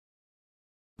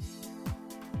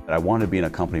I wanted to be in a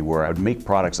company where I would make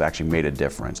products that actually made a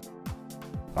difference.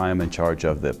 I am in charge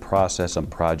of the process and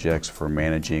projects for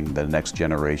managing the next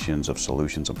generations of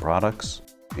solutions and products.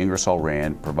 Ingersoll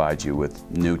Rand provides you with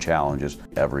new challenges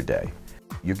every day.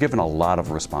 You're given a lot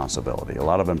of responsibility, a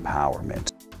lot of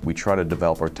empowerment. We try to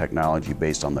develop our technology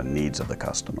based on the needs of the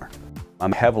customer.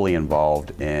 I'm heavily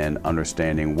involved in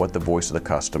understanding what the voice of the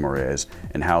customer is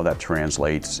and how that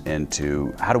translates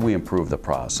into how do we improve the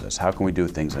process? How can we do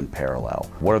things in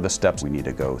parallel? What are the steps we need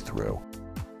to go through?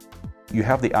 You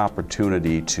have the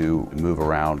opportunity to move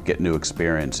around, get new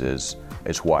experiences.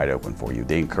 It's wide open for you.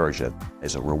 They encourage it.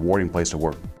 It's a rewarding place to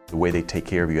work. The way they take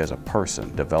care of you as a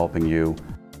person, developing you,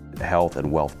 health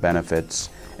and wealth benefits.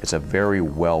 It's a very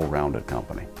well-rounded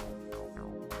company.